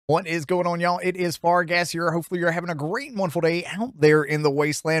What is going on, y'all? It is Fargassier. Hopefully, you're having a great and wonderful day out there in the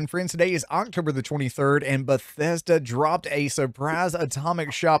wasteland. Friends, today is October the 23rd, and Bethesda dropped a surprise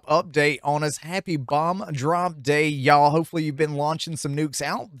Atomic Shop update on us. Happy bomb drop day, y'all. Hopefully, you've been launching some nukes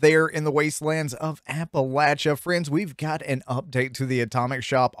out there in the wastelands of Appalachia. Friends, we've got an update to the Atomic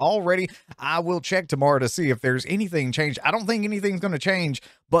Shop already. I will check tomorrow to see if there's anything changed. I don't think anything's going to change,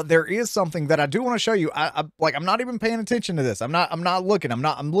 but there is something that I do want to show you. I'm not even paying attention to this. I'm not looking.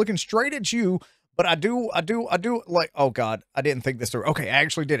 I'm looking straight at you, but I do like, oh God, I didn't think this through. Okay, I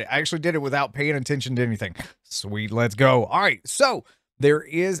actually did it. I actually did it without paying attention to anything. Sweet, let's go. All right, so there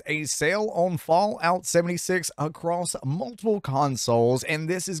is a sale on Fallout 76 across multiple consoles, and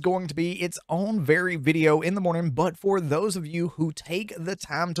this is going to be its own very video in the morning. But for those of you who take the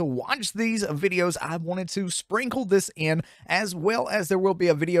time to watch these videos, I wanted to sprinkle this in, as well as there will be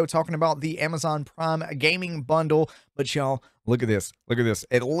a video talking about the Amazon Prime gaming bundle. But y'all, look at this. Look at this.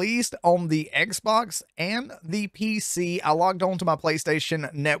 At least on the Xbox and the PC, I logged on to my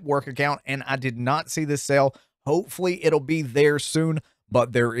PlayStation Network account, and I did not see this sale. Hopefully it'll be there soon,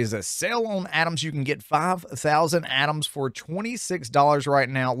 but there is a sale on atoms. You can get 5,000 atoms for $26 right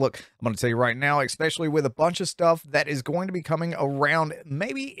now. Look, I'm going to tell you right now, especially with a bunch of stuff that is going to be coming around,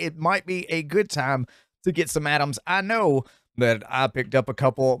 maybe it might be a good time to get some atoms. I know that I picked up a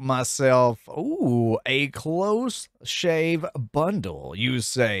couple myself. Ooh, a close shave bundle, you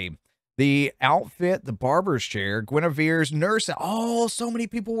say. The outfit, the barber's chair, Guinevere's nurse. Oh, so many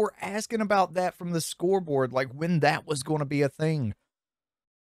people were asking about that from the scoreboard, like when that was going to be a thing.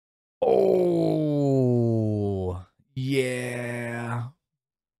 Oh, yeah.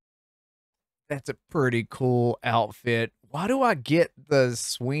 That's a pretty cool outfit. Why do I get the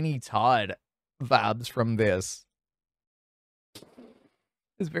Sweeney Todd vibes from this?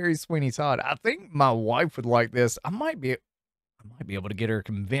 It's very Sweeney Todd. I think my wife would like this. I might be able to get her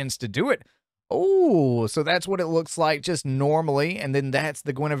convinced to do it. Oh, so that's what it looks like just normally. And then that's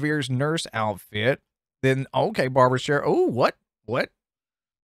the Guinevere's nurse outfit. Then, okay, barber's chair. Oh, what? What?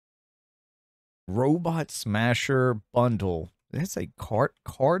 Robot Smasher bundle. That's a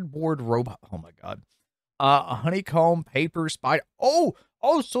cardboard robot. Oh, my God. A honeycomb paper spider. Oh,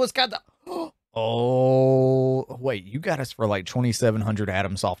 so it's got the... Oh, wait, you got us for like 2,700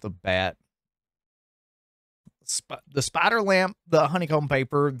 atoms off the bat. The spider lamp, the honeycomb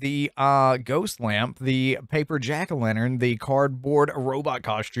paper, the ghost lamp, the paper jack-o'-lantern, the cardboard robot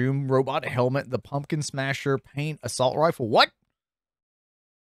costume, robot helmet, the pumpkin smasher paint assault rifle. What?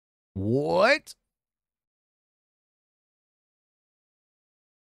 What?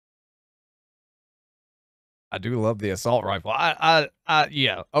 I do love the assault rifle.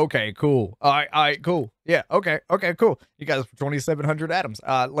 Yeah. Okay, cool. All right, cool. Yeah, okay, cool. You guys for 2,700 atoms.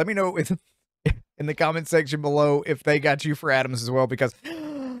 Let me know in the comment section below if they got you for atoms as well, because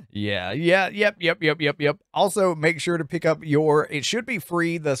yep. Also, make sure to pick up it should be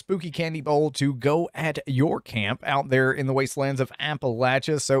free, the Spooky Candy Bowl to go at your camp out there in the wastelands of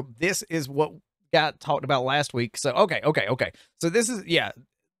Appalachia. So this is what got talked about last week. So, okay. So this is, yeah.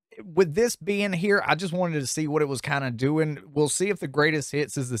 With this being here, I just wanted to see what it was kind of doing. We'll see if the greatest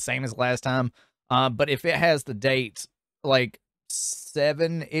hits is the same as last time. But if it has the dates, like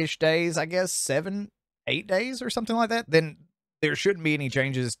 7-ish days, I guess 7, 8 days or something like that, then there shouldn't be any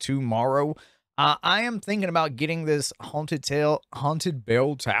changes tomorrow. I am thinking about getting this Haunted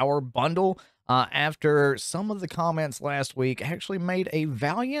Bell Tower bundle after some of the comments last week actually made a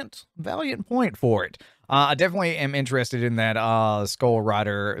valiant point for it. I definitely am interested in that Skull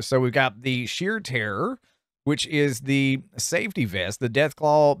Rider. So we've got the Shear Terror, which is the safety vest, the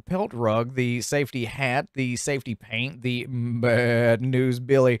Deathclaw pelt rug, the safety hat, the safety paint, the Bad News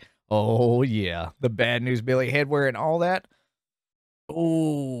Billy. Oh, yeah. The Bad News Billy headwear and all that.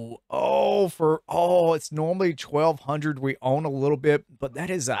 Oh, it's normally 1,200. We own a little bit, but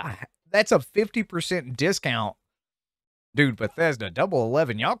that's a 50% discount. Dude, Bethesda, double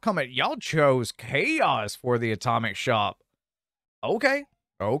 11. Y'all chose chaos for the Atomic Shop. Okay,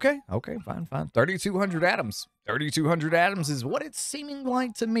 fine. 3,200 atoms. 3,200 atoms is what it's seeming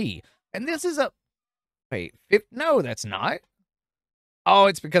like to me. And this is wait, no, that's not. Oh,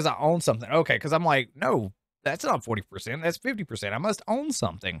 it's because I own something. Okay, because I'm like, no, that's not 40%. That's 50%. I must own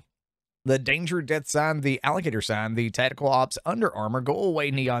something. The danger death sign, the alligator sign, the tactical ops Under Armour, go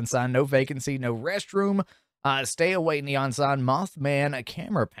away neon sign, no vacancy, no restroom, stay away neon sign, Mothman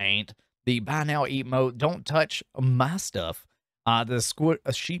camera paint, the buy now emote, don't touch my stuff, the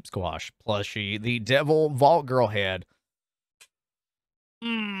sheep squash plushie, the devil vault girl head.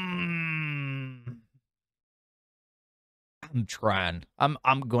 I'm trying. I'm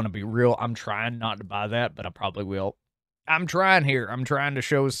gonna be real. I'm trying not to buy that, but I probably will. I'm trying here. I'm trying to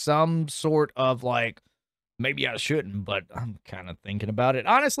show some sort of like, maybe I shouldn't, but I'm kind of thinking about it.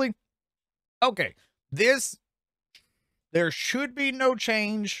 Honestly, okay. This, there should be no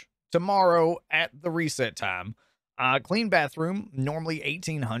change tomorrow at the reset time. Clean bathroom, normally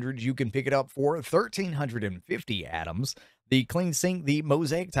 1,800. You can pick it up for 1,350 atoms. The clean sink, the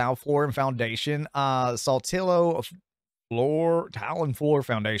mosaic tile floor and foundation, Saltillo floor, tile and floor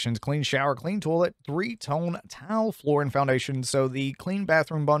foundations, clean shower, clean toilet, 3-tone tile floor and foundation. So the clean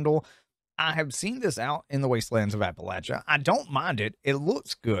bathroom bundle, I have seen this out in the wastelands of Appalachia. I don't mind it. It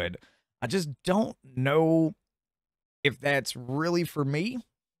looks good. I just don't know if that's really for me.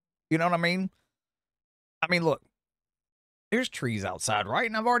 You know what I mean? I mean, look, there's trees outside, right?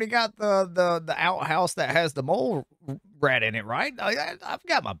 And I've already got the outhouse that has the mole rat in it, right? I've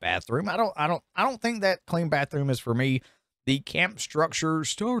got my bathroom. I don't think that clean bathroom is for me. The camp structure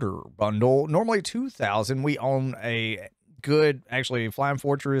starter bundle, normally 2,000. We own a good, actually, Flying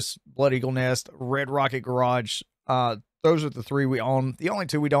Fortress, Blood Eagle Nest, Red Rocket Garage. Those are the 3 we own. The only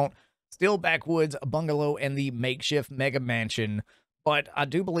 2 we don't: Steel Backwoods, a bungalow, and the makeshift mega mansion. But I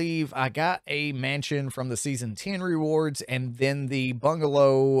do believe I got a mansion from the Season 10 rewards, and then the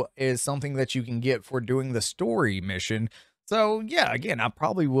bungalow is something that you can get for doing the story mission. So, yeah, again, I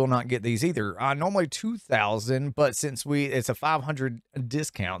probably will not get these either. Normally 2,000, but since it's a 500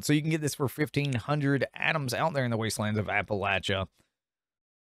 discount, so you can get this for 1,500 atoms out there in the wastelands of Appalachia.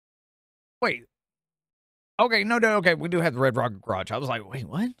 Wait. Okay, no, okay, we do have the Red Rocket Garage. I was like, wait,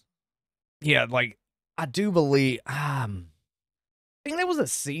 what? Yeah, like, I do believe, I think that was a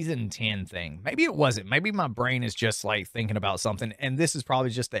Season 10 thing. Maybe it wasn't. Maybe my brain is just, like, thinking about something, and this is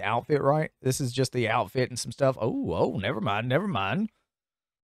probably just the outfit, right? This is just the outfit and some stuff. Oh, never mind, never mind.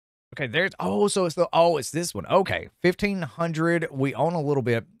 Okay, there's, so it's this one. Okay, 1,500. We own a little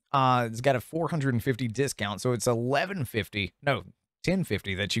bit. It's got a 450 discount, so it's 1150. No,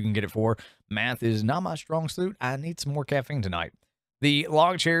 1050 that you can get it for. Math is not my strong suit. I need some more caffeine tonight. The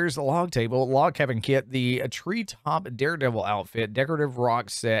log chairs, the log table, log cabin kit, the treetop daredevil outfit, decorative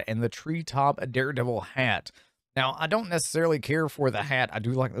rock set, and the treetop daredevil hat. Now, I don't necessarily care for the hat. I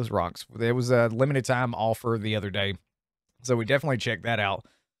do like those rocks. There was a limited time offer the other day, so we definitely check that out.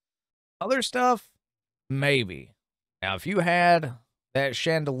 Other stuff, maybe. Now, if you had that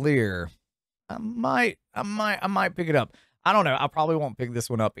chandelier, I might pick it up. I don't know. I probably won't pick this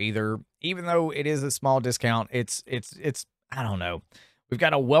one up either. Even though it is a small discount, it's I don't know. We've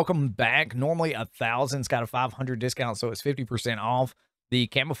got a welcome back. Normally 1,000. It's got a 500 discount, so it's 50% off. The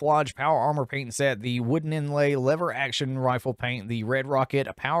camouflage power armor paint set, the wooden inlay lever action rifle paint, the red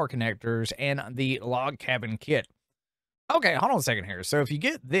rocket power connectors, and the log cabin kit. Okay, hold on a second here. So if you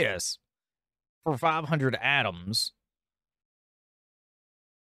get this for 500 atoms,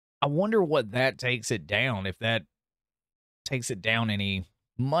 I wonder what that takes it down, if that takes it down any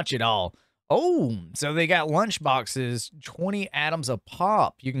much at all. Oh, so they got lunch boxes, 20 atoms a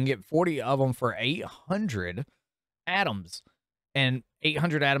pop. You can get 40 of them for 800 atoms and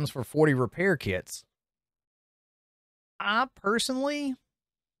 800 atoms for 40 repair kits. I personally,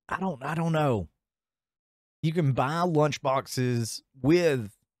 I don't know. You can buy lunch boxes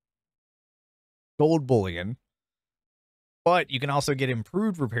with gold bullion, but you can also get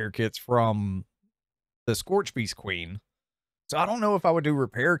improved repair kits from the Scorch Beast Queen. So I don't know if I would do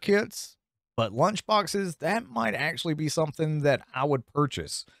repair kits, but lunch boxes, that might actually be something that I would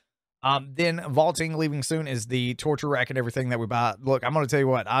purchase. Then vaulting leaving soon is the torture rack and everything that we buy. Look, I'm going to tell you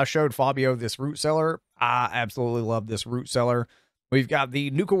what, I showed Fabio this root cellar. I absolutely love this root cellar. We've got the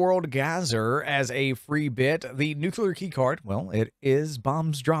Nuka World Geyser as a free bit. The nuclear key card, well, it is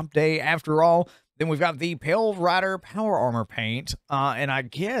bombs drop day after all. Then we've got the Pale Rider power armor paint. And I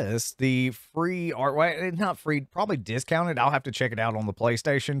guess the free art, well, it's not free, probably discounted. I'll have to check it out on the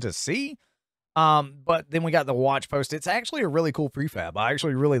PlayStation to see. But then we got the watch post. It's actually a really cool prefab. I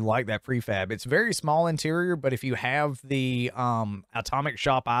actually really like that prefab. It's very small interior, but if you have the atomic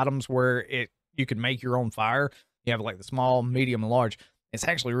shop items where you can make your own fire, you have like the small, medium, and large. It's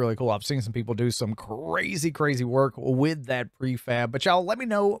actually really cool. I've seen some people do some crazy work with that prefab. But y'all, let me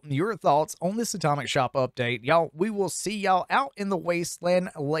know your thoughts on this atomic shop update. Y'all, we will see y'all out in the wasteland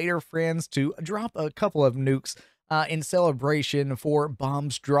later, friends, to drop a couple of nukes in celebration for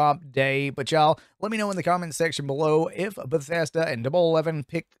Bombs Drop Day. But y'all, let me know in the comment section below if Bethesda and 011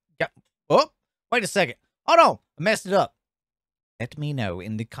 picked... Oh, wait a second. Oh no, I messed it up. Let me know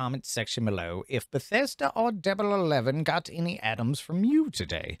in the comment section below if Bethesda or 011 got any atoms from you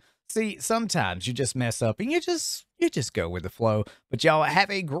today. See, sometimes you just mess up and you just go with the flow. But y'all have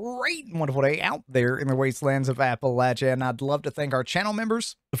a great and wonderful day out there in the wastelands of Appalachia. And I'd love to thank our channel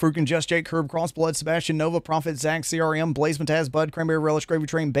members, the Frukin, Just Jake, Herb, Crossblood, Sebastian, Nova, Prophet, Zach, CRM, Blaze Mataz, Bud, Cranberry, Relish, Gravy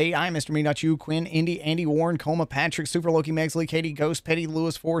Train, Bay, I, Mr. Me, Not You, Quinn, Indy, Andy, Warren, Coma, Patrick, Super Loki, Megsley, Katie, Ghost, Petty,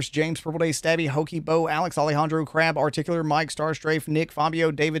 Lewis, Force, James, Purple Day, Stabby, Hokey, Bo, Alex, Alejandro, Crab, Articular, Mike, Starstrafe, Nick,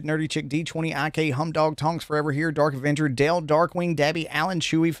 Fabio, David, Nerdy Chick, D20, IK, Humdog, Tonks, Forever Here, Dark Avenger, Dale, Darkwing, Dabby, Alan,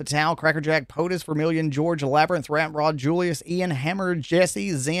 Chewy, Fatal, Crackerjack, POTUS, Vermilion, George, Labyrinth, Ramrod, Julius, Ian, Hammer,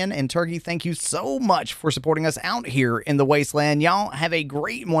 Jesse, Zen, and Turkey. Thank you so much for supporting us out here in the wasteland. Y'all have a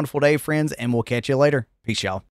great and wonderful day, friends, and we'll catch you later. Peace, y'all.